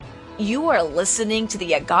You are listening to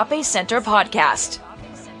the Agape Center podcast.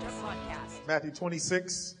 Matthew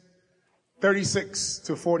 26, 36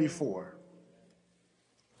 to 44.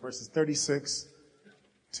 Verses 36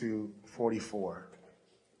 to 44.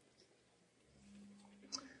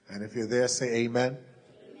 And if you're there, say amen.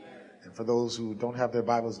 And for those who don't have their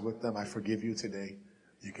Bibles with them, I forgive you today.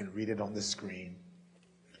 You can read it on the screen.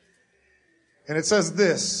 And it says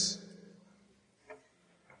this.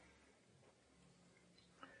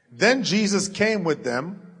 Then Jesus came with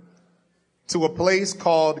them to a place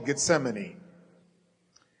called Gethsemane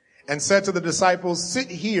and said to the disciples, "Sit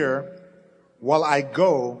here while I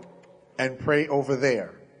go and pray over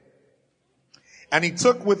there." And he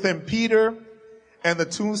took with him Peter and the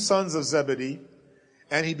two sons of Zebedee,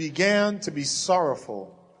 and he began to be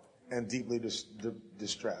sorrowful and deeply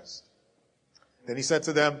distressed. Then he said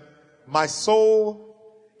to them, "My soul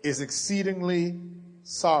is exceedingly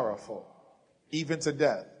sorrowful, even to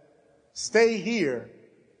death. Stay here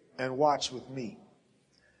and watch with me."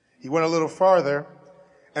 He went a little farther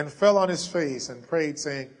and fell on his face and prayed,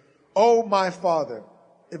 saying, "Oh, my Father,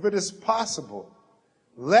 if it is possible,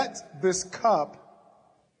 let this cup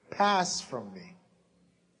pass from me.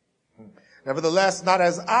 Nevertheless, not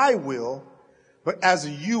as I will, but as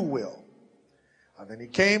you will." And then he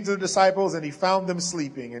came to the disciples and he found them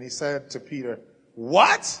sleeping. And he said to Peter,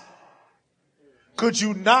 "What? Could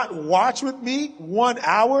you not watch with me 1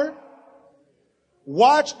 hour?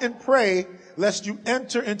 Watch and pray lest you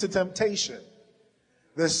enter into temptation.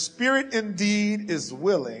 The spirit indeed is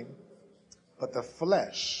willing, but the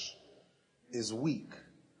flesh is weak."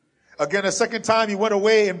 Again, a second time he went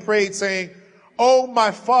away and prayed, saying, "Oh,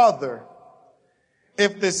 my Father,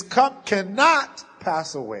 if this cup cannot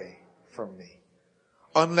pass away from me,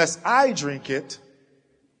 unless I drink it,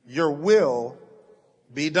 your will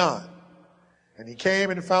be done." And he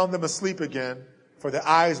came and found them asleep again, for their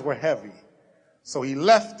eyes were heavy. So he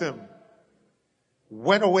left them,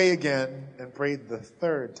 went away again, and prayed the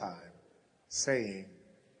third time, saying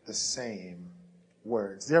the same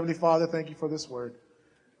words. Dear Heavenly Father, thank you for this word.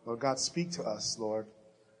 Lord God, speak to us, Lord.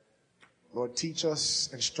 Lord, teach us,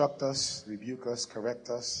 instruct us, rebuke us, correct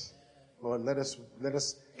us. Lord, let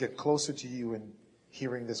us get closer to you in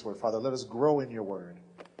hearing this word. Father, let us grow in your word.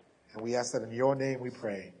 And we ask that in your name we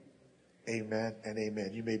pray. Amen and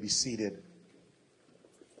amen. You may be seated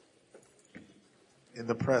in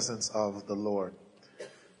the presence of the Lord.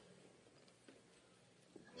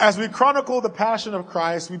 As we chronicle the passion of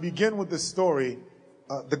Christ, we begin with the story,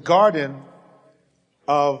 the Garden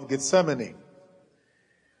of Gethsemane,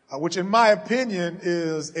 which in my opinion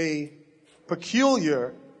is a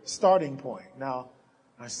peculiar starting point. Now,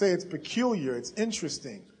 I say it's peculiar, it's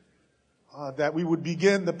interesting that we would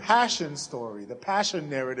begin the passion story, the passion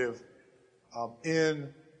narrative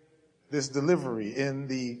in this delivery, in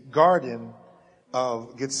the Garden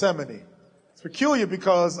of Gethsemane. It's peculiar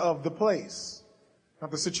because of the place.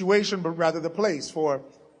 Not the situation, but rather the place. For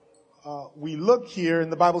we look here,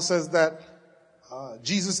 and the Bible says that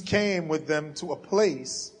Jesus came with them to a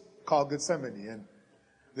place called Gethsemane. And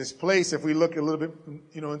this place, if we look a little bit,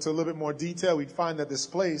 into a little bit more detail, we'd find that this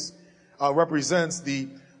place represents the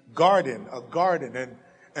garden, a garden.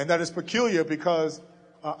 And that is peculiar because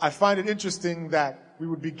I find it interesting that we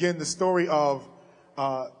would begin the story of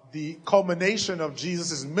the culmination of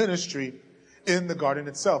Jesus' ministry in the garden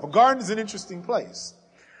itself. A garden is an interesting place.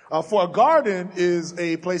 For a garden is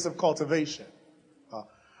a place of cultivation.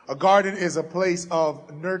 A garden is a place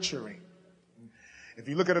of nurturing. If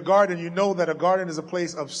you look at a garden, you know that a garden is a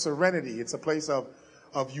place of serenity. It's a place of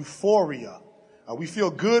euphoria. We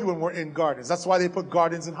feel good when we're in gardens. That's why they put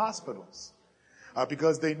gardens in hospitals.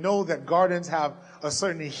 Because they know that gardens have a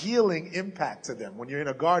certain healing impact to them. When you're in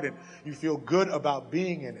a garden, you feel good about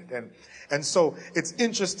being in it. And so it's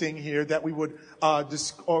interesting here that we would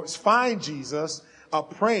find Jesus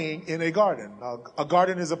praying in a garden. A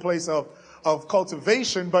garden is a place of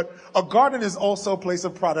cultivation, but a garden is also a place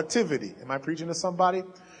of productivity. Am I preaching to somebody?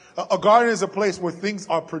 A garden is a place where things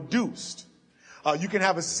are produced. You can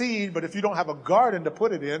have a seed, but if you don't have a garden to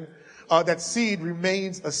put it in, that seed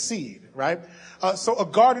remains a seed, right? So a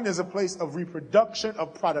garden is a place of reproduction,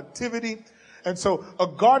 of productivity. And so a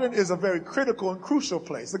garden is a very critical and crucial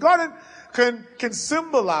place. The garden can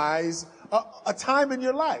symbolize a time in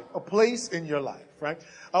your life, a place in your life, right?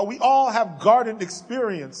 We all have garden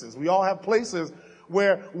experiences. We all have places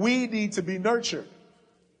where we need to be nurtured.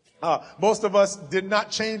 Most of us did not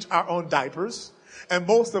change our own diapers, and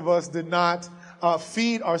most of us did not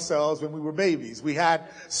feed ourselves when we were babies. We had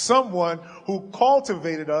someone who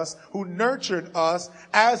cultivated us, who nurtured us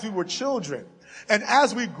as we were children. And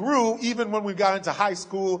as we grew, even when we got into high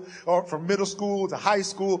school or from middle school to high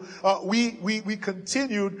school, we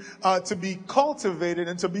continued to be cultivated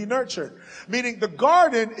and to be nurtured. Meaning the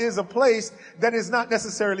garden is a place that is not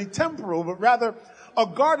necessarily temporal, but rather a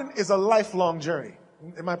garden is a lifelong journey.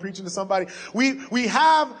 Am I preaching to somebody? We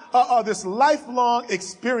have this lifelong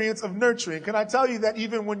experience of nurturing. Can I tell you that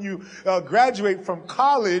even when you graduate from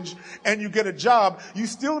college and you get a job, you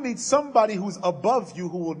still need somebody who's above you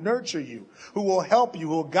who will nurture you, who will help you,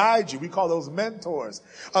 who will guide you. We call those mentors.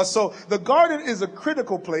 So the garden is a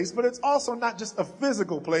critical place, but it's also not just a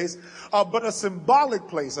physical place, but a symbolic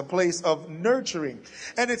place, a place of nurturing.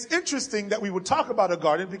 And it's interesting that we would talk about a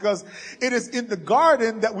garden because it is in the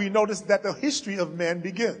garden that we notice that the history of man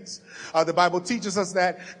begins. The Bible teaches us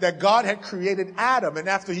that God had created Adam, and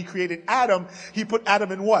after he created Adam, he put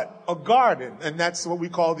Adam in what? A garden. And that's what we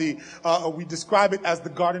call we describe it as the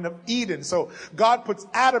Garden of Eden. So God puts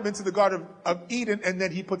Adam into the Garden of Eden, and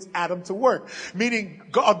then he puts Adam to work. Meaning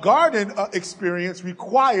a garden experience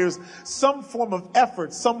requires some form of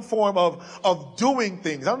effort, some form of doing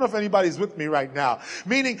things. I don't know if anybody's with me right now.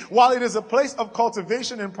 Meaning, while it is a place of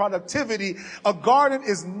cultivation and productivity, a garden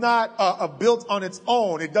is not built on its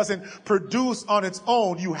own. It doesn't produce on its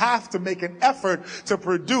own. You have to make an effort to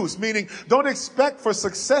produce. Meaning, don't expect for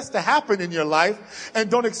success to happen in your life,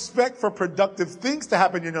 and don't expect for productive things to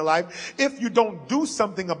happen in your life if you don't do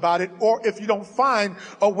something about it, or if you don't find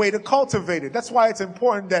a way to cultivate it. That's why it's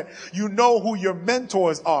important that you know who your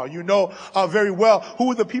mentors are. You know very well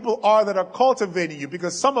who the people are that are cultivating you,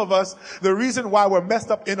 because some of us, the reason why we're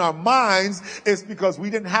messed up in our minds is because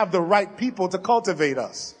we didn't have the right people to cultivate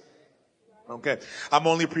us. Okay, I'm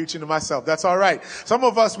only preaching to myself. That's all right. Some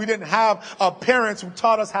of us, we didn't have parents who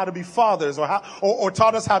taught us how to be fathers, or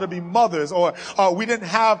taught us how to be mothers, or we didn't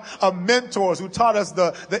have mentors who taught us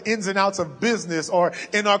the ins and outs of business or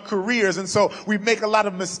in our careers. And so we make a lot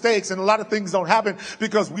of mistakes, and a lot of things don't happen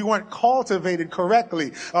because we weren't cultivated correctly.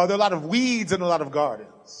 There are a lot of weeds in a lot of gardens.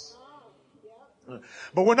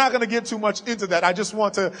 But we're not going to get too much into that. I just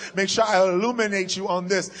want to make sure I illuminate you on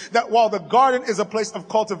this, that while the garden is a place of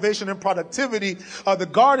cultivation and productivity, the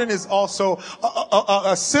garden is also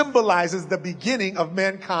symbolizes the beginning of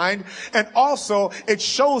mankind, and also it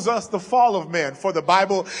shows us the fall of man. For the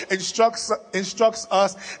Bible instructs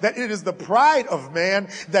us that it is the pride of man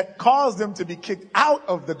that caused them to be kicked out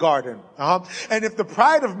of the garden. And if the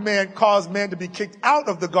pride of man caused man to be kicked out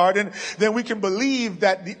of the garden, then we can believe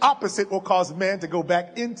that the opposite will cause man to go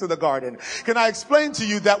back into the garden. Can I explain to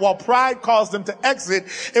you that while pride caused them to exit,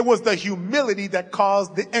 it was the humility that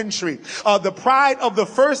caused the entry. The pride of the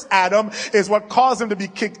first Adam is what caused him to be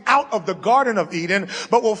kicked out of the Garden of Eden,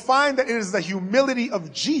 but we'll find that it is the humility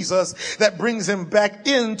of Jesus that brings him back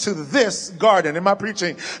into this garden. Am I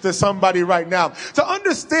preaching to somebody right now? To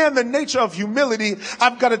understand the nature of humility,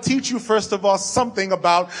 I've got to teach you first of all something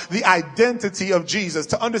about the identity of Jesus.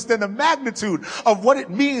 To understand the magnitude of what it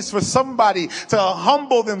means for somebody to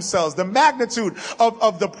humble themselves, the magnitude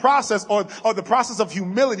of the process or the process of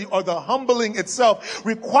humility or the humbling itself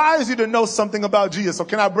requires you to know something about Jesus. So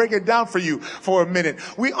can I break it down for you for a minute?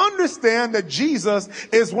 We understand that Jesus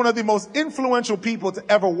is one of the most influential people to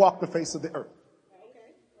ever walk the face of the earth.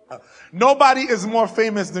 Nobody is more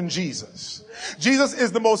famous than Jesus. Jesus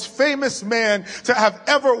is the most famous man to have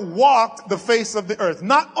ever walked the face of the earth.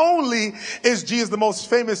 Not only is Jesus the most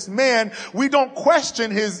famous man, we don't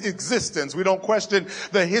question his existence. We don't question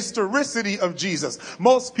the historicity of Jesus.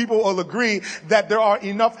 Most people will agree that there are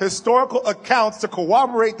enough historical accounts to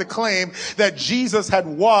corroborate the claim that Jesus had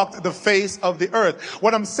walked the face of the earth.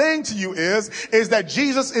 What I'm saying to you is that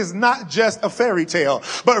Jesus is not just a fairy tale,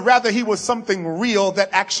 but rather he was something real that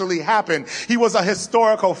actually happened. He was a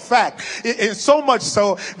historical fact. So much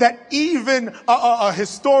so that even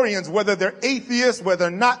historians, whether they're atheists, whether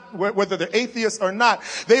they're atheists or not,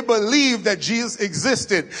 they believe that Jesus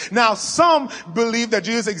existed. Now, some believe that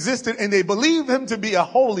Jesus existed, and they believe him to be a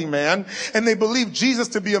holy man, and they believe Jesus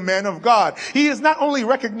to be a man of God. He is not only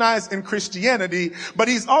recognized in Christianity, but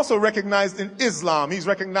he's also recognized in Islam. He's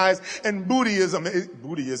recognized in Buddhism. He's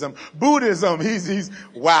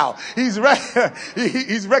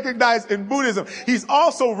recognized in Buddhism. He's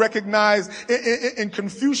also recognized in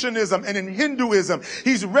Confucianism and in Hinduism.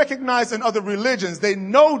 He's recognized in other religions. They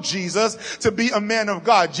know Jesus to be a man of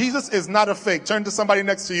God. Jesus is not a fake. Turn to somebody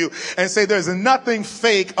next to you and say, there's nothing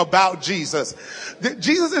fake about Jesus.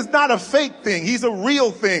 Jesus is not a fake thing. He's a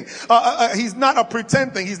real thing. He's not a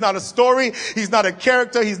pretend thing. He's not a story. He's not a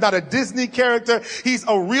character. He's not a Disney character. He's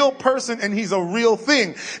a real person, and he's a real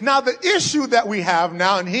thing. Now, the issue that we have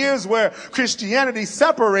now, and here's where Christianity separates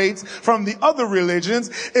separates from the other religions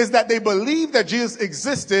is that they believe that Jesus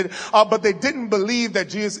existed, but they didn't believe that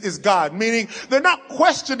Jesus is God. Meaning they're not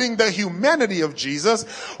questioning the humanity of Jesus,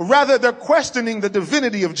 rather they're questioning the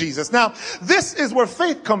divinity of Jesus. Now, this is where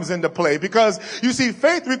faith comes into play, because you see,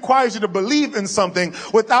 faith requires you to believe in something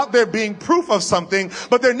without there being proof of something,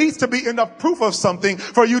 but there needs to be enough proof of something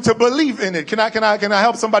for you to believe in it. Can I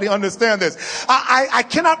help somebody understand this? I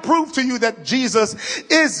cannot prove to you that Jesus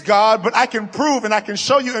is God, but I can prove and I can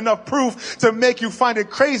show you enough proof to make you find it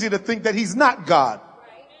crazy to think that he's not God.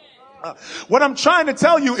 What I'm trying to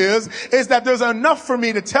tell you is that there's enough for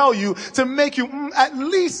me to tell you to make you at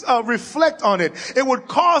least reflect on it. It would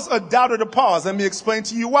cause a doubter to pause. Let me explain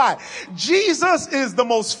to you why. Jesus is the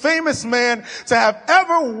most famous man to have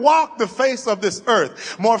ever walked the face of this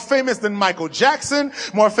earth. More famous than Michael Jackson,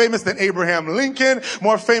 more famous than Abraham Lincoln,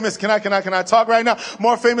 more famous, can I talk right now?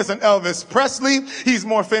 More famous than Elvis Presley. He's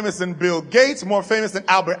more famous than Bill Gates, more famous than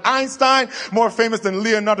Albert Einstein, more famous than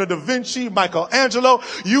Leonardo da Vinci, Michelangelo.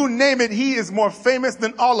 You name it, he is more famous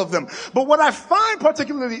than all of them. But what I find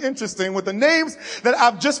particularly interesting with the names that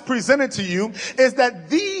I've just presented to you is that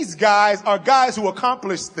these guys are guys who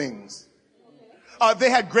accomplish things.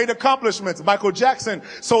 They had great accomplishments. Michael Jackson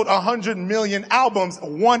sold 100 million albums,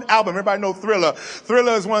 one album. Everybody know Thriller.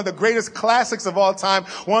 Thriller is one of the greatest classics of all time.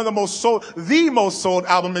 The most sold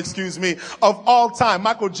album, of all time.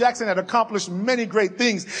 Michael Jackson had accomplished many great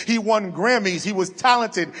things. He won Grammys. He was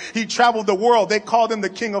talented. He traveled the world. They called him the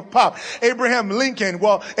king of pop. Abraham Lincoln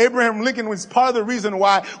was part of the reason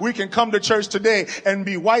why we can come to church today and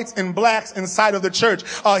be whites and blacks inside of the church.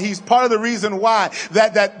 He's part of the reason why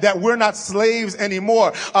that we're not slaves anymore.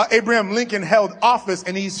 Abraham Lincoln held office,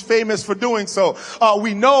 and he's famous for doing so.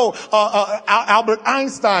 We know Albert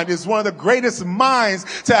Einstein is one of the greatest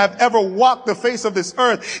minds to have ever walked the face of this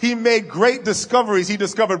earth. He made great discoveries. He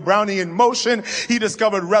discovered Brownian motion. He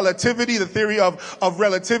discovered relativity, the theory of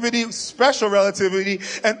relativity, special relativity,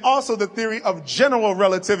 and also the theory of general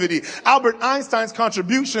relativity. Albert Einstein's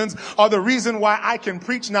contributions are the reason why I can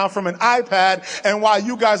preach now from an iPad and why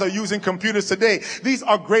you guys are using computers today. These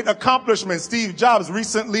are great accomplishments. Steve Jobs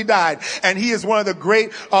recently died, and he is one of the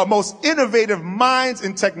great, most innovative minds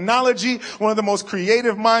in technology, one of the most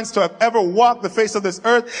creative minds to have ever walked the face of this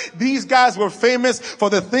earth. These guys were famous for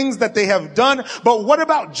the things that they have done. But what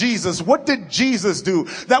about Jesus? What did Jesus do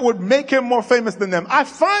that would make him more famous than them? I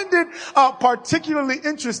find it particularly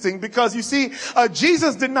interesting because you see,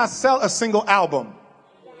 Jesus did not sell a single album.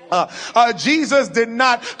 Jesus did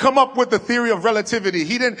not come up with the theory of relativity.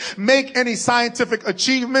 He didn't make any scientific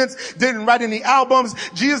achievements, didn't write any albums.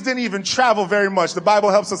 Jesus didn't even travel very much. The Bible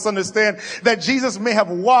helps us understand that Jesus may have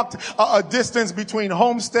walked a distance between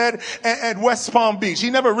Homestead and West Palm Beach. He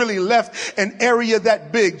never really left an area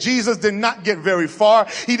that big. Jesus did not get very far.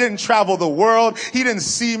 He didn't travel the world. He didn't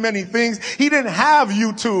see many things. He didn't have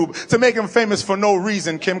YouTube to make him famous for no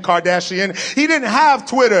reason, Kim Kardashian. He didn't have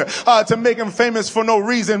Twitter to make him famous for no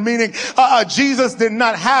reason. Meaning, Jesus did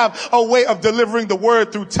not have a way of delivering the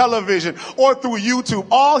word through television or through YouTube.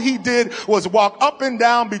 All he did was walk up and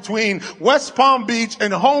down between West Palm Beach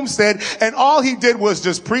and Homestead, and all he did was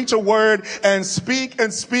just preach a word and speak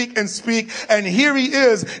and speak and speak. And here he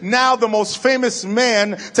is, now the most famous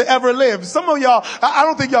man to ever live. Some of y'all, I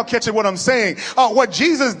don't think y'all catching what I'm saying. What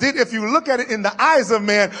Jesus did, if you look at it in the eyes of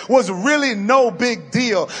man, was really no big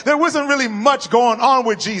deal. There wasn't really much going on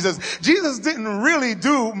with Jesus. Jesus didn't really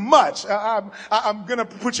do much. I'm going to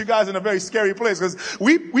put you guys in a very scary place because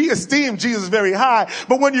we esteem Jesus very high.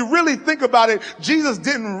 But when you really think about it, Jesus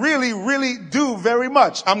didn't really do very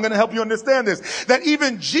much. I'm going to help you understand this. That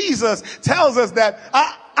even Jesus tells us that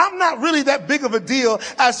I'm not really that big of a deal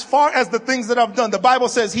as far as the things that I've done. The Bible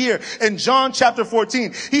says here in John chapter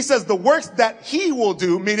 14, he says the works that he will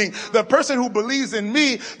do, meaning the person who believes in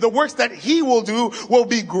me, the works that he will do will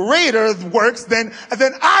be greater works than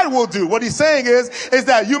I will do. What he's saying is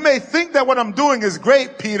that you may think that what I'm doing is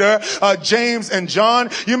great, Peter, James, and John.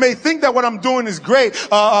 You may think that what I'm doing is great,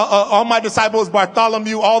 all my disciples,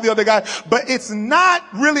 Bartholomew, all the other guys, but it's not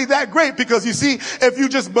really that great because you see, if you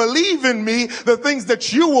just believe in me, the things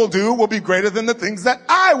that you will do will be greater than the things that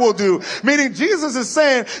I will do. Meaning Jesus is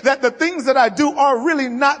saying that the things that I do are really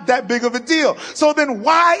not that big of a deal. So then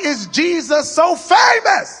why is Jesus so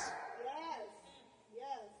famous?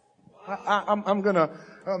 I'm going to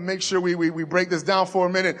make sure we break this down for a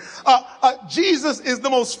minute. Jesus is the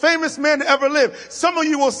most famous man to ever live. Some of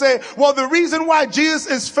you will say, well, the reason why Jesus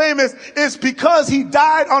is famous is because he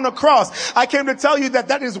died on a cross. I came to tell you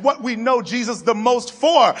that is what we know Jesus the most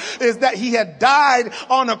for, is that he had died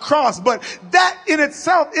on a cross. But that in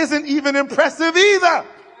itself isn't even impressive either.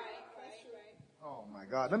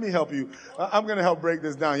 God. Let me help you. I'm going to help break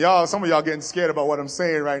this down. Y'all, some of y'all getting scared about what I'm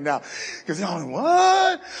saying right now. Because y'all,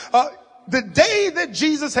 what? The day that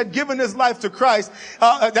Jesus had given his life to Christ,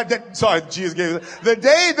 Jesus gave it. The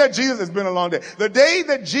day that Jesus, it's been a long day. The day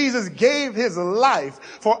that Jesus gave his life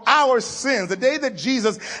for our sins, the day that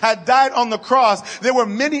Jesus had died on the cross, there were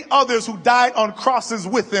many others who died on crosses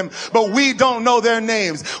with him, but we don't know their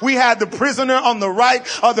names. We had the prisoner on the right,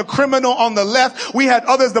 the criminal on the left. We had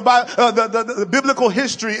others. The biblical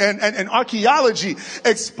history and archaeology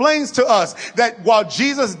explains to us that while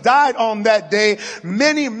Jesus died on that day,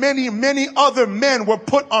 many other men were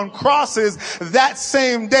put on crosses that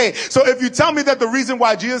same day. So if you tell me that the reason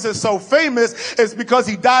why Jesus is so famous is because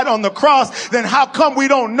he died on the cross, then how come we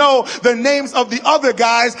don't know the names of the other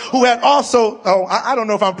guys who had also, I don't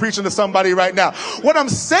know if I'm preaching to somebody right now. What I'm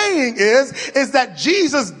saying is that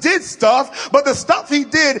Jesus did stuff, but the stuff he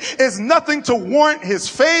did is nothing to warrant his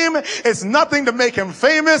fame. It's nothing to make him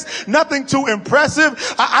famous, nothing too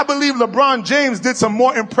impressive. I believe LeBron James did some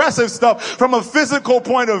more impressive stuff from a physical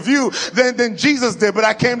point of view than Jesus did. But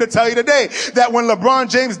I came to tell you today that when LeBron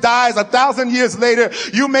James dies 1,000 years later,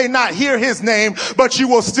 you may not hear his name, but you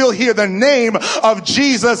will still hear the name of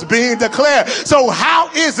Jesus being declared. So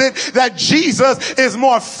how is it that Jesus is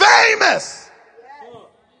more famous?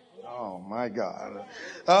 Oh my God.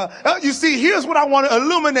 You see, here's what I want to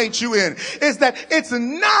illuminate you in, is that it's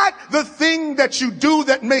not the thing that you do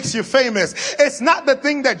that makes you famous. It's not the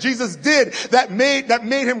thing that Jesus did that made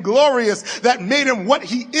him glorious, that made him what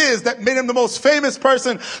he is, that made him the most famous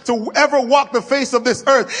person to ever walk the face of this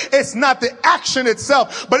earth. It's not the action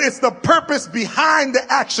itself, but it's the purpose behind the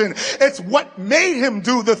action. It's what made him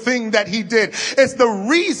do the thing that he did. It's the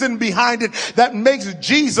reason behind it that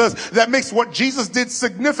makes what Jesus did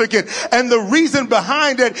significant. And the reason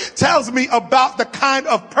behind it tells me about the kind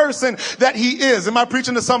of person that he is. Am I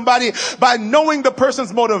preaching to somebody? By knowing the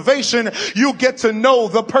person's motivation, you get to know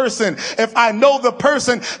the person. If I know the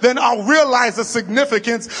person, then I'll realize the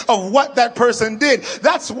significance of what that person did.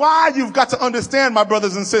 That's why you've got to understand, my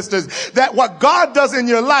brothers and sisters, that what God does in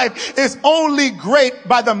your life is only great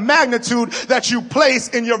by the magnitude that you place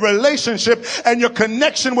in your relationship and your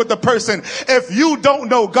connection with the person. If you don't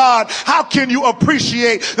know God, how can you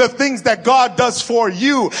appreciate the things that God does for you?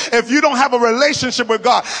 If you don't have a relationship with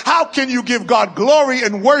God, how can you give God glory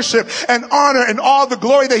and worship and honor and all the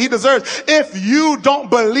glory that he deserves if you don't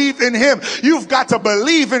believe in him? You've got to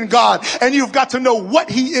believe in God, and you've got to know what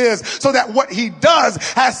he is so that what he does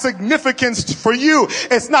has significance for you.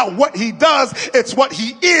 It's not what he does, it's what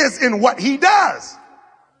he is in what he does.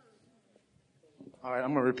 All right,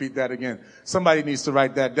 I'm going to repeat that again. Somebody needs to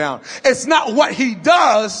write that down. It's not what he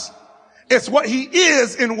does, it's what he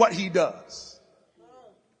is in what he does.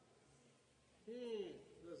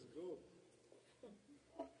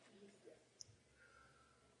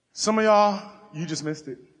 Some of y'all, you just missed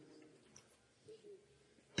it.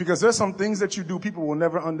 Because there's some things that you do people will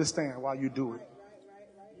never understand why you do it.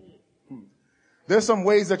 There's some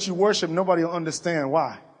ways that you worship, nobody will understand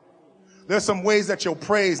why. There's some ways that you'll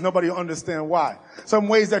praise, nobody will understand why. Some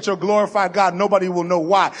ways that you'll glorify God, nobody will know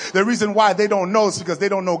why. The reason why they don't know is because they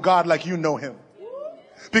don't know God like you know him.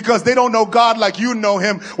 Because they don't know God like you know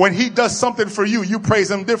him. When he does something for you, you praise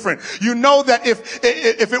him different. You know that if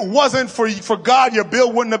it wasn't for God, your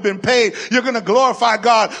bill wouldn't have been paid. You're going to glorify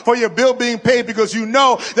God for your bill being paid because you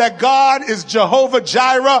know that God is Jehovah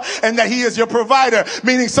Jireh and that he is your provider.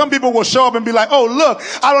 Meaning some people will show up and be like, oh, look,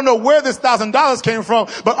 I don't know where this $1,000 came from,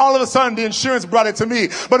 but all of a sudden the insurance brought it to me.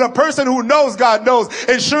 But a person who knows God knows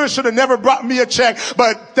insurance should have never brought me a check.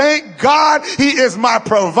 But thank God he is my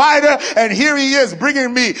provider, and here he is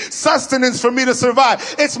bringing me sustenance for me to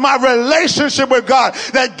survive. It's my relationship with God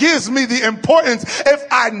that gives me the importance. If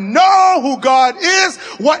I know who God is,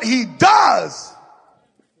 what he does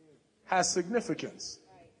has significance.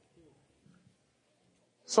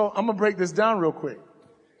 So I'm going to break this down real quick.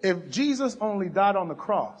 If Jesus only died on the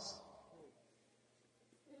cross,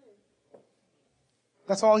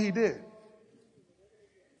 that's all he did.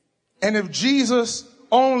 And if Jesus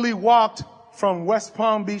only walked from West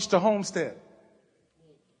Palm Beach to Homestead,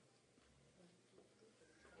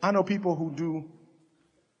 I know people who do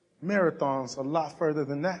marathons a lot further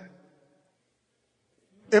than that.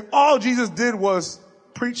 If all Jesus did was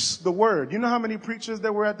preach the word, you know how many preachers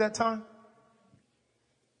there were at that time?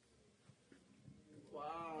 Wow.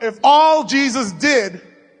 If all Jesus did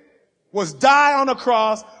was die on a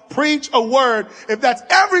cross, preach a word, if that's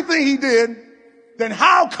everything he did, then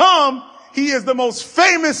how come he is the most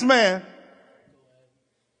famous man?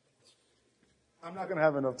 I'm not going to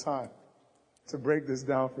have enough time to break this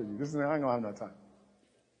down for you. I ain't going to have enough time.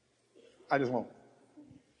 I just won't.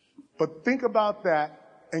 But think about that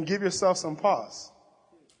and give yourself some pause.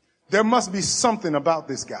 There must be something about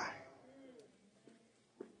this guy.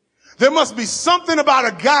 There must be something about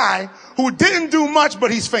a guy who didn't do much, but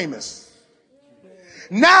he's famous.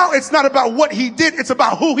 Now it's not about what he did. It's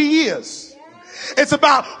about who he is. It's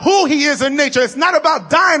about who he is in nature. It's not about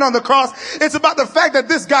dying on the cross. It's about the fact that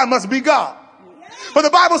this guy must be God. But the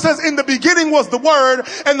Bible says in the beginning was the Word,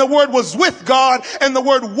 and the Word was with God, and the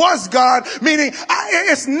Word was God, meaning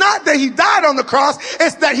it's not that he died on the cross,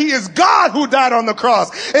 it's that he is God who died on the cross.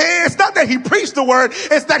 It's not that he preached the Word,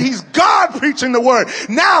 it's that he's God preaching the Word.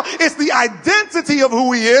 Now it's the identity of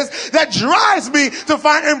who he is that drives me to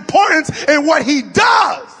find importance in what he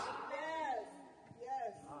does.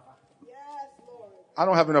 I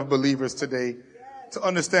don't have enough believers today to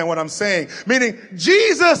understand what I'm saying. Meaning,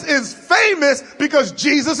 Jesus is famous because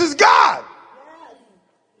Jesus is God.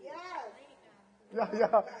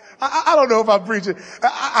 Yeah. I don't know if I'm preaching.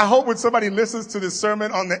 I hope when somebody listens to this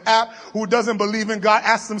sermon on the app who doesn't believe in God,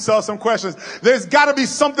 asks themselves some questions. There's got to be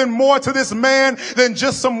something more to this man than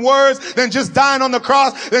just some words, than just dying on the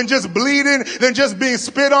cross, than just bleeding, than just being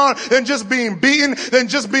spit on, than just being beaten, than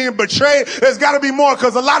just being betrayed. There's got to be more,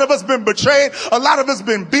 because a lot of us been betrayed, a lot of us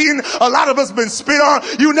been beaten, a lot of us been spit on.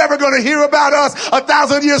 You're never going to hear about us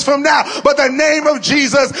 1,000 years from now. But the name of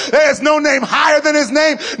Jesus, there is no name higher than his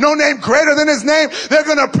name, no name greater than his name. They're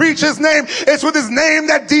going to preach his name. It's with his name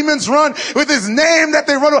that demons run, with his name that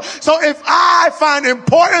they run. So if I find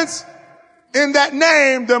importance in that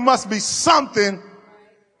name, there must be something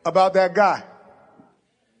about that guy.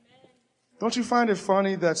 Don't you find it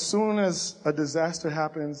funny that soon as a disaster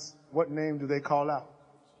happens, what name do they call out?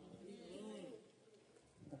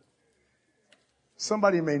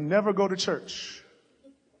 Somebody may never go to church.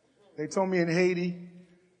 They told me in Haiti,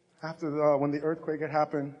 after when the earthquake had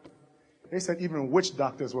happened, they said even witch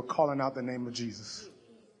doctors were calling out the name of Jesus.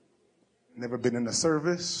 Never been in a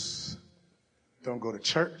service. Don't go to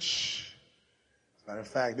church. As a matter of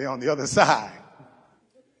fact, they're on the other side.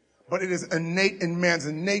 But it is innate in man's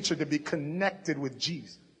nature to be connected with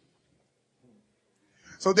Jesus.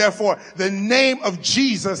 So therefore, the name of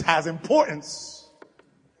Jesus has importance.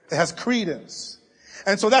 It has credence.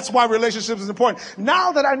 And so that's why relationships is important.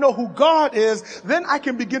 Now that I know who God is, then I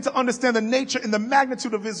can begin to understand the nature and the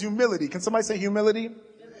magnitude of his humility. Can somebody say humility?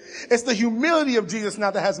 It's the humility of Jesus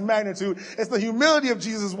now that has magnitude. It's the humility of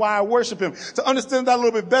Jesus why I worship him. To understand that a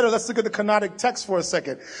little bit better, let's look at the canonic text for a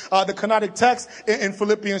second. The canonic text in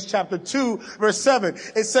Philippians chapter 2, verse 7.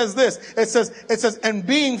 It says this. It says, and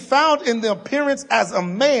being found in the appearance as a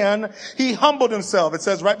man, he humbled himself. It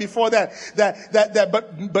says right before that,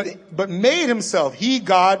 but made himself, he,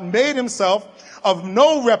 God, made himself of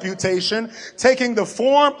no reputation, taking the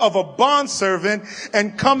form of a bondservant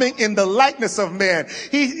and coming in the likeness of man.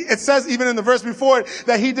 It says even in the verse before it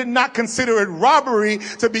that he did not consider it robbery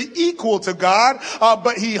to be equal to God,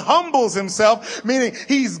 but he humbles himself, meaning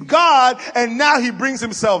he's God, and now he brings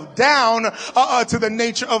himself down to the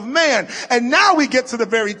nature of man. And now we get to the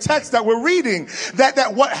very text that we're reading,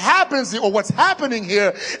 that what happens or what's happening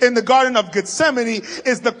here in the Garden of Gethsemane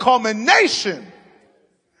is the culmination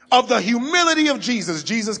of the humility of Jesus.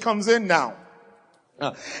 Jesus comes in now.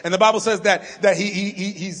 And the Bible says that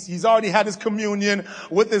he's already had his communion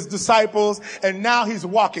with his disciples, and now he's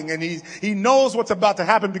walking, and he knows what's about to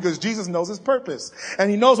happen because Jesus knows his purpose, and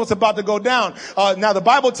he knows what's about to go down. Now the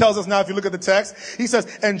Bible tells us, now if you look at the text, he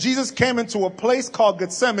says, and Jesus came into a place called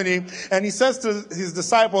Gethsemane, and he says to his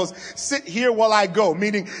disciples, sit here while I go,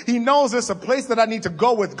 meaning he knows there's a place that I need to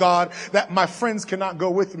go with God that my friends cannot go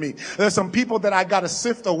with me. There's some people that I got to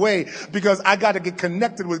sift away because I got to get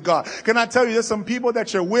connected with God. Can I tell you, there's some people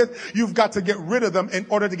that you're with, you've got to get rid of them in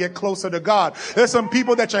order to get closer to God. There's some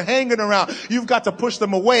people that you're hanging around, you've got to push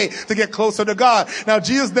them away to get closer to God. Now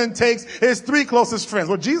Jesus then takes his 3 closest friends.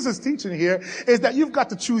 What Jesus is teaching here is that you've got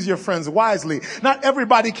to choose your friends wisely. Not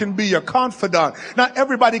everybody can be your confidant. Not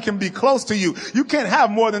everybody can be close to you. You can't have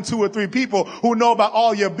more than 2 or 3 people who know about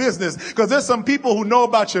all your business, because there's some people who know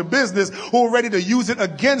about your business who are ready to use it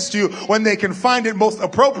against you when they can find it most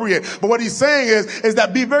appropriate. But what he's saying is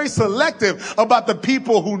that be very selective about the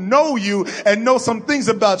people who know you and know some things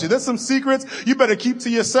about you. There's some secrets you better keep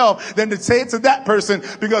to yourself than to say it to that person,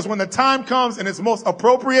 because when the time comes and it's most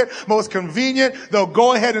appropriate, most convenient, they'll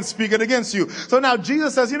go ahead and speak it against you. So now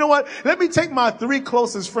Jesus says, you know what? Let me take my 3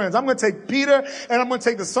 closest friends. I'm going to take Peter, and I'm going to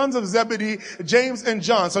take the sons of Zebedee, James and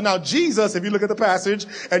John. So now Jesus, if you look at the passage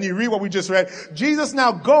and you read what we just read, Jesus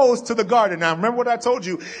now goes to the garden. Now remember what I told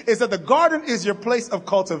you is that the garden is your place of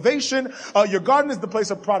cultivation. Your garden is the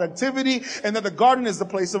place of productivity, and that the garden is the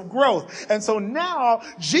place of growth. And so now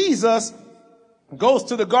Jesus goes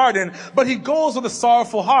to the garden, but he goes with a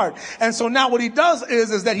sorrowful heart. And so now what he does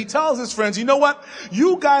is that he tells his friends, you know what?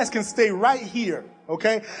 You guys can stay right here.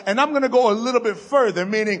 Okay. And I'm going to go a little bit further,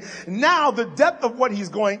 meaning now the depth of what he's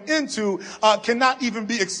going into, cannot even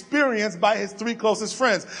be experienced by his three closest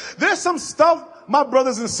friends. There's some stuff, my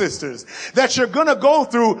brothers and sisters, that you're going to go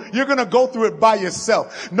through it by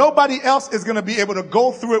yourself. Nobody else is going to be able to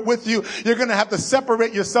go through it with you. You're going to have to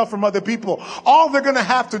separate yourself from other people. All they're going to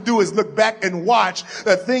have to do is look back and watch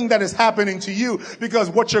the thing that is happening to you, because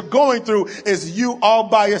what you're going through is you all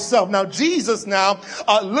by yourself. Now, Jesus now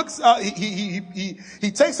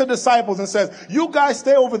he takes the disciples and says, you guys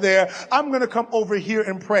stay over there. I'm going to come over here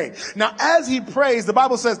and pray. Now, as he prays, the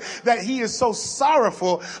Bible says that he is so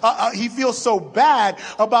sorrowful. He feels so bad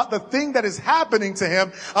about the thing that is happening to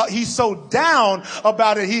him. He's so down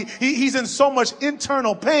about it. He's in so much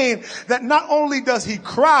internal pain that not only does he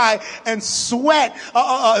cry and sweat,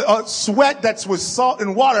 sweat that's with salt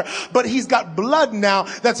and water, but he's got blood now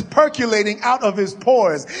that's percolating out of his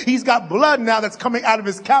pores. He's got blood now that's coming out of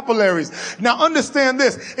his capillaries. Now understand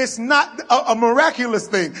this. It's not a miraculous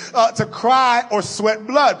thing to cry or sweat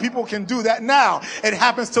blood. People can do that now. It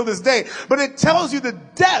happens till this day. But it tells you the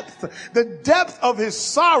depth of his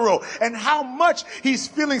sorrow and how much he's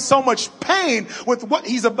feeling so much pain with what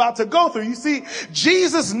he's about to go through. You see,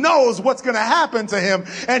 Jesus knows what's going to happen to him,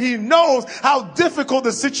 and he knows how difficult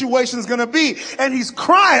the situation is going to be, and he's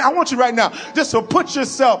crying. I want you right now just to put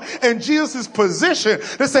yourself in Jesus' position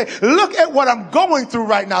to say, look at what I'm going through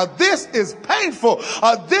right now. This is painful.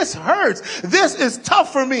 This hurts. This is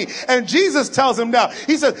tough for me. And Jesus tells him now,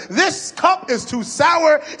 he says, this cup is too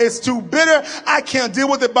sour. It's too bitter. I can't deal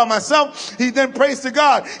with it by myself. He then prays to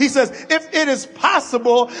God. He says, if it is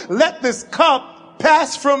possible, let this cup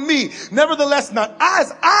pass from me. Nevertheless, not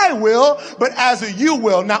as I will, but as you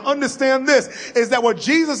will. Now understand this, is that what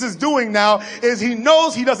Jesus is doing now is he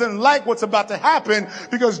knows he doesn't like what's about to happen,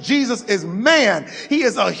 because Jesus is man. He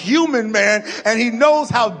is a human man, and he knows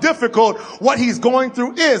how difficult what he's going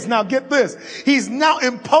through is. Now get this. He's now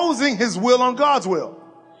imposing his will on God's will.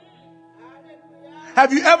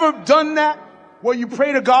 Have you ever done that, where you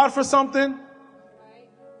pray to God for something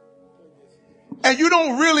and you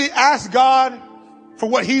don't really ask God for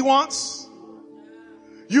what he wants?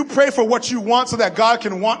 You pray for what you want so that God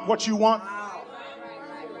can want what you want.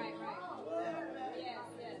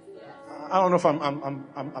 I don't know if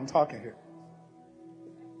I'm talking here.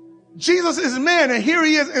 Jesus is man, and here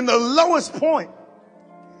he is in the lowest point,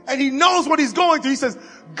 and he knows what he's going through. He says,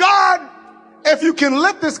 God, if you can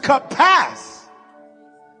let this cup pass,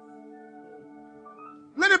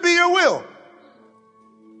 let it be your will.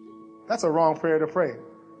 That's a wrong prayer to pray.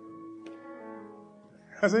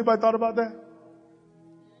 Has anybody thought about that?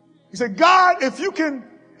 He said, God, if you can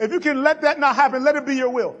let that not happen, let it be your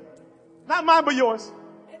will. Not mine, but yours.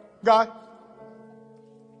 God.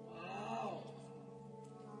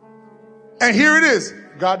 And here it is.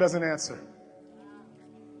 God doesn't answer.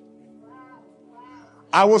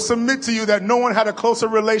 I will submit to you that no one had a closer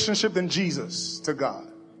relationship than Jesus to God.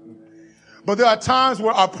 But there are times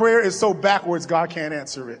where our prayer is so backwards, God can't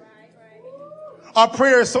answer it. Our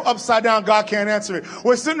prayer is so upside down, God can't answer it.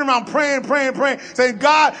 We're sitting around praying, saying,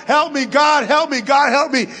 God, help me, God, help me, God,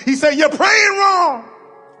 help me. He said, you're praying wrong.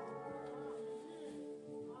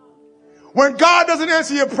 When God doesn't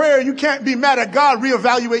answer your prayer, you can't be mad at God.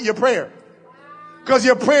 Reevaluate your prayer, because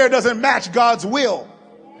your prayer doesn't match God's will.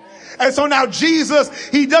 And so now Jesus,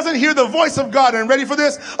 he doesn't hear the voice of God. And ready for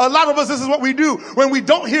this? A lot of us, this is what we do. When we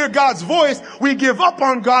don't hear God's voice, we give up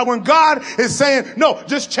on God. When God is saying, no,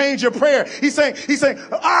 just change your prayer. He's saying,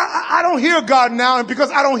 I don't hear God now. And because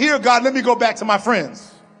I don't hear God, let me go back to my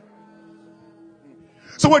friends.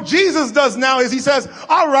 So what Jesus does now is he says,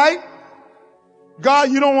 all right, God,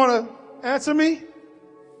 you don't want to answer me?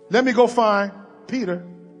 Let me go find Peter,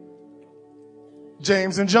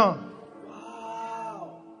 James, and John.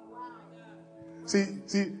 See,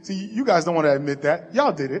 you guys don't want to admit that.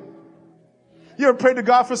 Y'all did it. You ever prayed to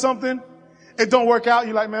God for something? It don't work out.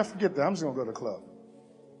 You're like, man, forget that. I'm just going to go to the club.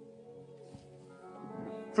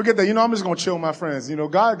 Forget that. I'm just going to chill with my friends.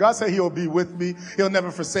 God said he'll be with me. He'll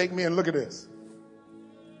never forsake me. And look at this.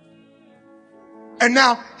 And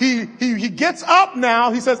now he gets up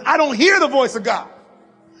now. He says, I don't hear the voice of God.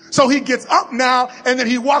 So he gets up now, and then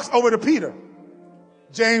he walks over to Peter,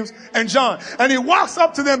 James, and John. And he walks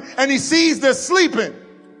up to them and he sees they're sleeping.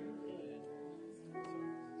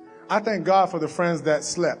 I thank God for the friends that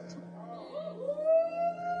slept.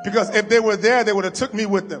 Because if they were there, they would have took me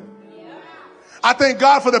with them. I thank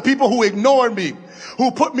God for the people who ignored me.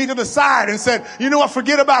 who put me to the side and said, you know what,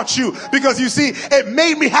 forget about you. Because you see, it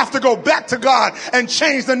made me have to go back to God and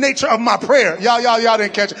change the nature of my prayer. Y'all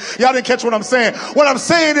didn't catch it. Y'all didn't catch what I'm saying. What I'm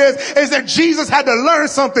saying is that Jesus had to learn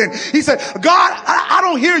something. He said, God, I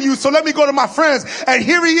don't hear you, so let me go to my friends. And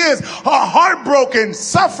here he is, heartbroken,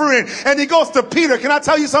 suffering. And he goes to Peter. Can I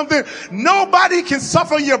tell you something? Nobody can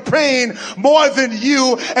suffer your pain more than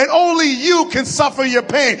you, and only you can suffer your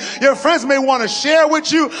pain. Your friends may want to share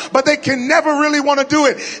with you, but they can never really want to do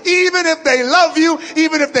it. Even if they love you,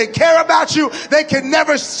 even if they care about you, they can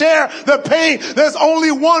never share the pain. There's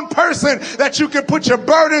only one person that you can put your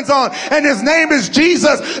burdens on, and his name is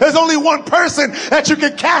Jesus. There's only one person that you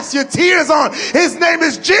can cast your tears on. His name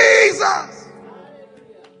is Jesus.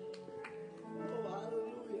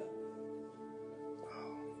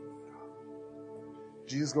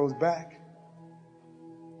 Jesus goes back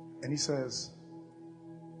and he says,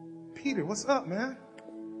 Peter, what's up, man?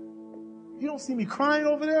 You don't see me crying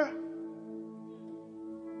over there?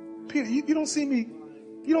 Peter, you don't see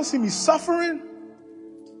me suffering?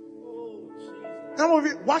 I'm over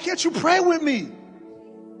here. Why can't you pray with me?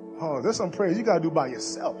 Oh, there's some prayers you got to do by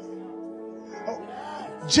yourself. Oh,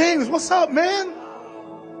 James, what's up, man?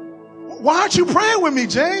 Why aren't you praying with me,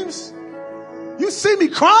 James? You see me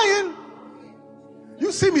crying.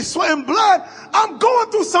 You see me sweating blood. I'm going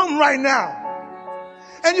through something right now.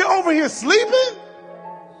 And you're over here sleeping?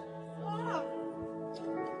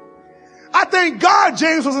 I thank God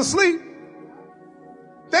James was asleep.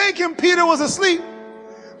 Thank him Peter was asleep.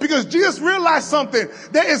 Because Jesus realized something.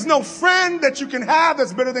 There is no friend that you can have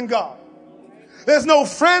that's better than God. There's no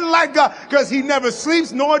friend like God, because he never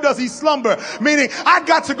sleeps, nor does he slumber. Meaning, I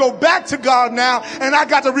got to go back to God now, and I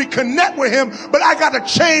got to reconnect with him, but I got to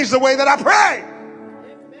change the way that I pray.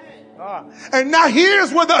 And now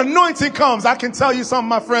here's where the anointing comes. I can tell you something,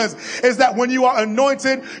 my friends, is that when you are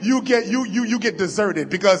anointed, you get deserted,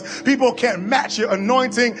 because people can't match your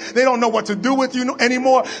anointing. They don't know what to do with you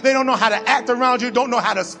anymore. They don't know how to act around you, don't know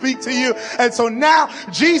how to speak to you. And so now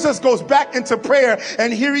Jesus goes back into prayer,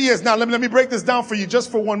 and here he is. Now let me break this down for you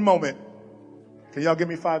just for one moment. Can y'all give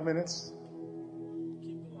me 5 minutes?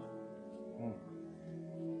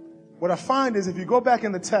 What I find is, if you go back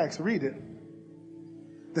in the text, read it.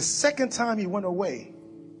 The second time he went away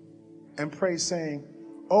and prayed, saying,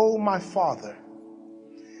 "Oh, my Father,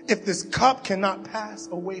 if this cup cannot pass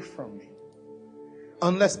away from me,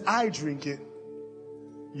 unless I drink it,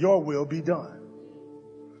 your will be done."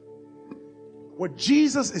 What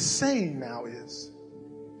Jesus is saying now is,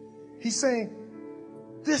 he's saying,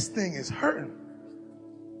 this thing is hurting.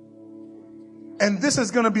 And this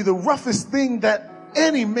is going to be the roughest thing that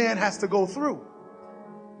any man has to go through.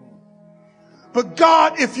 But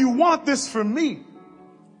God, if you want this for me,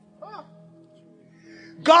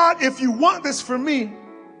 God, if you want this for me,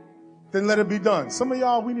 then let it be done. Some of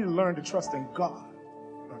y'all, we need to learn to trust in God.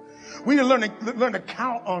 We need to learn to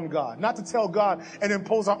count on God, not to tell God and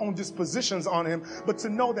impose our own dispositions on him, but to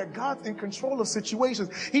know that God's in control of situations.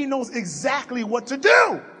 He knows exactly what to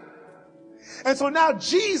do. And so now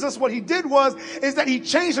Jesus, what he did is that he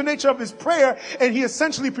changed the nature of his prayer, and he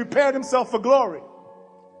essentially prepared himself for glory.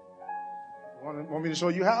 Want me to show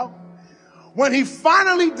you how? When he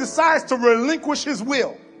finally decides to relinquish his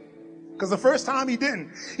will, because the first time he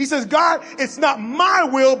didn't. He says, God, it's not my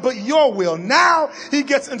will, but your will. Now he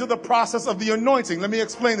gets into the process of the anointing. Let me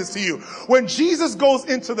explain this to you. When Jesus goes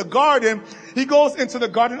into the garden, he goes into the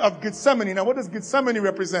Garden of Gethsemane. Now, what does Gethsemane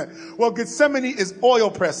represent? Well, Gethsemane is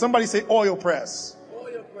oil press. Somebody say oil press.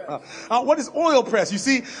 What is oil press? You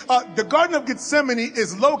see, the Garden of Gethsemane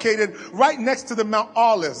is located right next to the Mount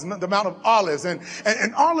Olives, the Mount of Olives. And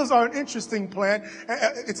olives are an interesting plant.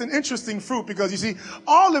 It's an interesting fruit, because you see,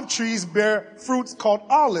 olive trees bear fruits called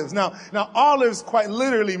olives. Now olives quite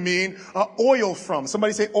literally mean oil from.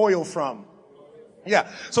 Somebody say oil from.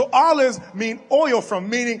 Yeah. So olives mean oil from,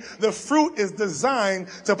 meaning the fruit is designed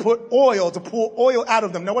to pull oil out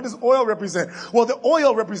of them. Now, what does oil represent? Well, the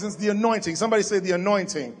oil represents the anointing. Somebody say the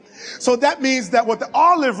anointing. So that means that what the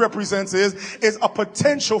olive represents is a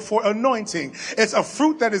potential for anointing. It's a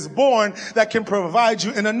fruit that is born that can provide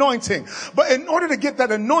you an anointing. But in order to get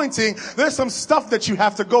that anointing, there's some stuff that you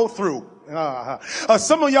have to go through.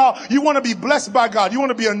 Some of y'all, you want to be blessed by God. You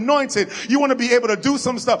want to be anointed. You want to be able to do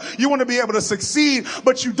some stuff. You want to be able to succeed,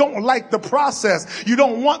 but you don't like the process. You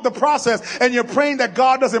don't want the process, and you're praying that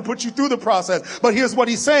God doesn't put you through the process. But here's what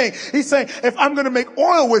he's saying. He's saying, if I'm going to make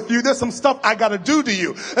oil with you, there's some stuff I got to do to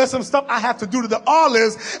you. There's some stuff I have to do to the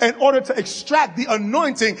olives in order to extract the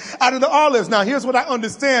anointing out of the olives. Now, here's what I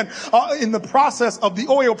understand in the process of the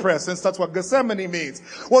oil press, since that's what Gethsemane means.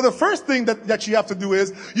 Well, the first thing that you have to do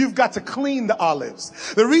is you've got to clean clean the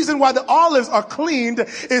olives. The reason why the olives are cleaned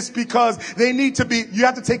is because you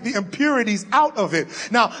have to take the impurities out of it.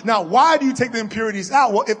 Now, why do you take the impurities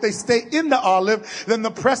out? Well, if they stay in the olive, then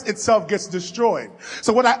the press itself gets destroyed.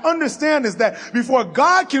 So what I understand is that before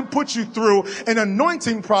God can put you through an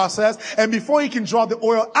anointing process and before he can draw the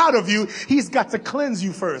oil out of you, he's got to cleanse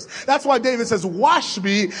you first. That's why David says, wash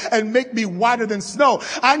me and make me whiter than snow.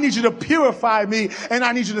 I need you to purify me and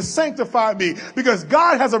I need you to sanctify me, because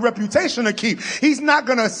God has a reputation to keep. He's not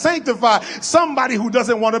going to sanctify somebody who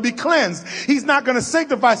doesn't want to be cleansed. He's not going to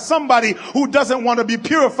sanctify somebody who doesn't want to be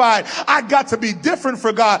purified. I got to be different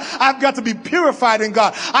for God. I've got to be purified in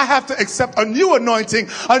God. I have to accept a new anointing.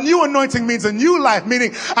 A new anointing means a new life,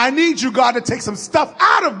 meaning I need you, God, to take some stuff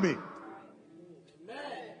out of me.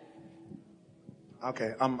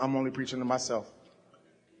 Okay, I'm only preaching to myself.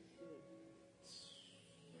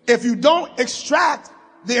 If you don't extract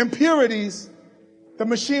the impurities, the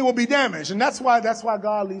machine will be damaged. And that's why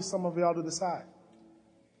God leaves some of y'all to the side.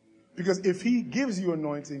 Because if he gives you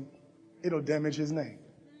anointing, it'll damage his name.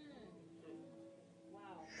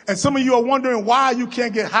 And some of you are wondering why you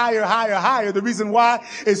can't get higher, higher, higher. The reason why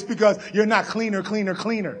is because you're not cleaner, cleaner,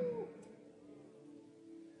 cleaner.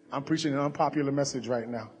 I'm preaching an unpopular message right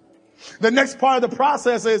now. The next part of the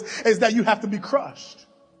process is that you have to be crushed.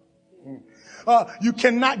 You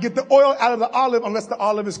cannot get the oil out of the olive unless the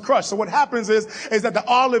olive is crushed. So what happens is that the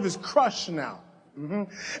olive is crushed now.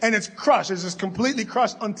 And it's crushed. It's just completely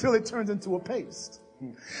crushed until it turns into a paste.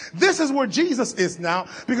 This is where Jesus is now,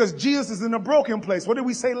 because Jesus is in a broken place. What did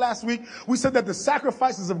we say last week? We said that the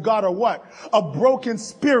sacrifices of God are what? A broken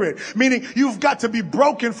spirit, meaning you've got to be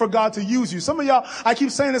broken for God to use you. Some of y'all, I keep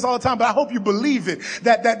saying this all the time, but I hope you believe it,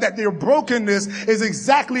 that your brokenness is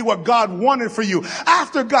exactly what God wanted for you.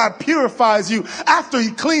 After God purifies you, after he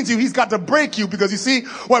cleans you, he's got to break you, because you see,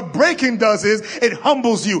 what breaking does is it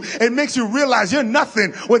humbles you. It makes you realize you're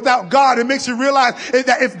nothing without God. It makes you realize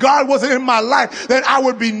that if God wasn't in my life, then I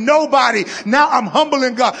would be nobody. Now I'm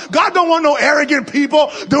humbling God. God don't want no arrogant people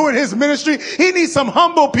doing his ministry. He needs some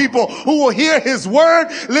humble people who will hear his word,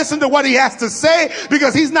 listen to what he has to say,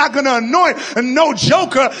 because he's not going to anoint no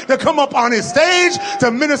joker to come up on his stage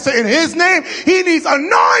to minister in his name. He needs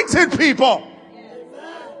anointed people.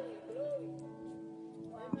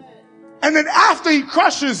 And then after he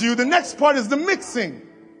crushes you, the next part is the mixing.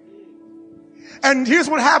 And here's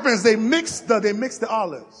what happens. They mix the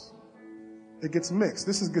olives. It gets mixed.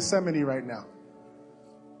 This is Gethsemane right now.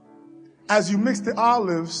 As you mix the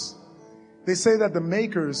olives, they say that the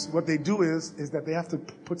makers, what they do is that they have to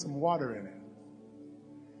put some water in it.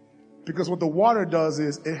 Because what the water does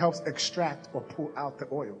is it helps extract or pull out the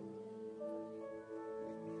oil.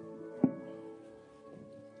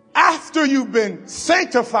 After you've been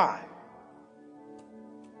sanctified,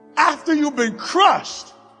 after you've been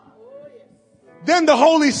crushed, then the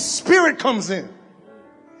Holy Spirit comes in.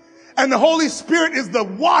 And the Holy Spirit is the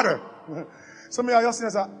water. Some of y'all sing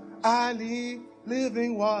that song, I need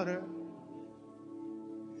living water.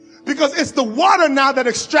 Because it's the water now that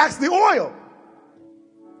extracts the oil.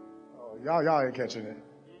 Oh, y'all ain't catching it.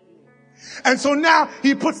 And so now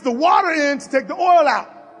he puts the water in to take the oil out.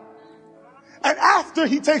 And after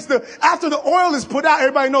the oil is put out,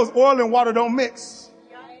 everybody knows oil and water don't mix.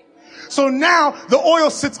 So now the oil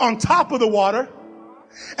sits on top of the water.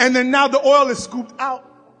 And then now the oil is scooped out.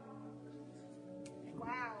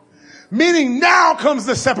 Meaning now comes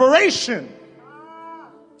the separation.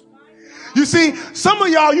 You see, some of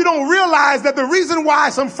y'all, you don't realize that the reason why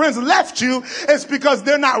some friends left you is because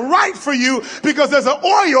they're not right for you, because there's an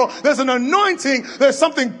oil, there's an anointing, there's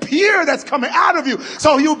something pure that's coming out of you.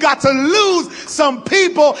 So you got to lose some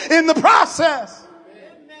people in the process.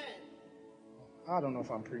 I don't know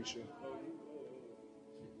if I'm preaching.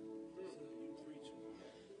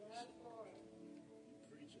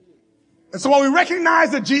 And so when we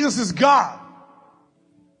recognize that Jesus is God,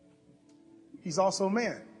 he's also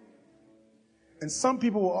man. And some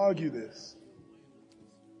people will argue this.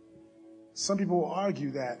 Some people will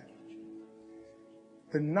argue that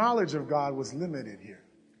the knowledge of God was limited here.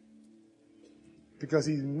 Because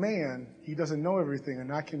he's man, he doesn't know everything.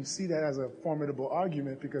 And I can see that as a formidable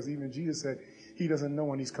argument, because even Jesus said he doesn't know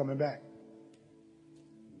when he's coming back.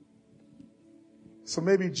 So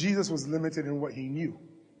maybe Jesus was limited in what he knew.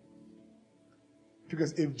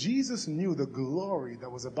 Because if Jesus knew the glory that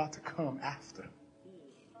was about to come after,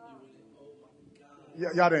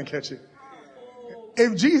 y'all didn't catch it.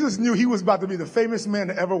 If Jesus knew he was about to be the famous man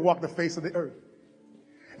to ever walk the face of the earth,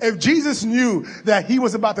 If Jesus knew that he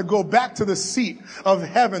was about to go back to the seat of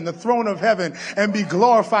heaven, the throne of heaven, and be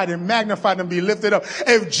glorified and magnified and be lifted up,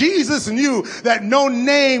 if Jesus knew that no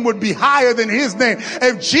name would be higher than his name,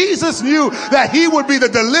 if Jesus knew that he would be the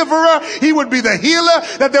deliverer, he would be the healer,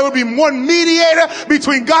 that there would be one mediator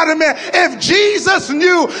between God and man, if Jesus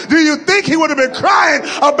knew, do you think he would have been crying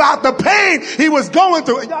about the pain he was going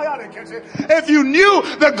through? Y'all didn't catch it. If you knew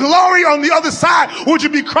the glory on the other side, would you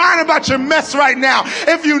be crying about your mess right now?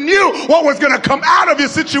 If you knew what was going to come out of your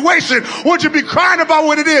situation, would you be crying about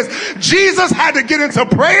what it is? Jesus had to get into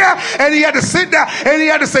prayer, and he had to sit down, and he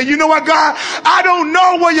had to say, you know what, God, I don't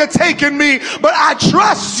know where you're taking me, but I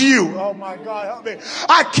trust you. Oh my God, help me.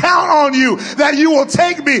 I count on you that you will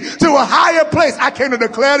take me to a higher place. I came to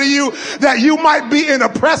declare to you that you might be in a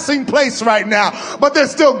pressing place right now, but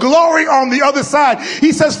there's still glory on the other side.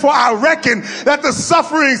 He says, for I reckon that the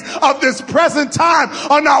sufferings of this present time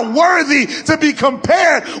are not worthy to be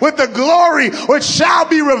compared with the glory which shall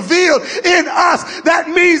be revealed in us. That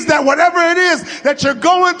means that whatever it is that you're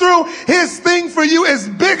going through, his thing for you is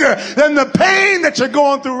bigger than the pain that you're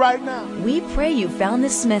going through right now. We pray you found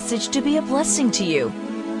this message to be a blessing to you.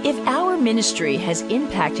 If our ministry has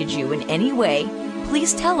impacted you in any way,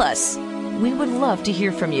 please tell us. We would love to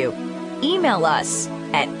hear from you. Email us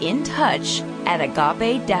at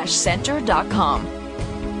intouch@agape-center.com.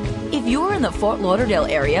 If you're in the Fort Lauderdale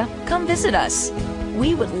area, come visit us.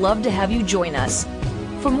 We would love to have you join us.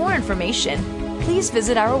 For more information, please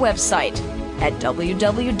visit our website at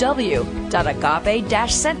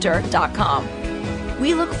www.agape-center.com.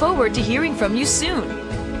 We look forward to hearing from you soon.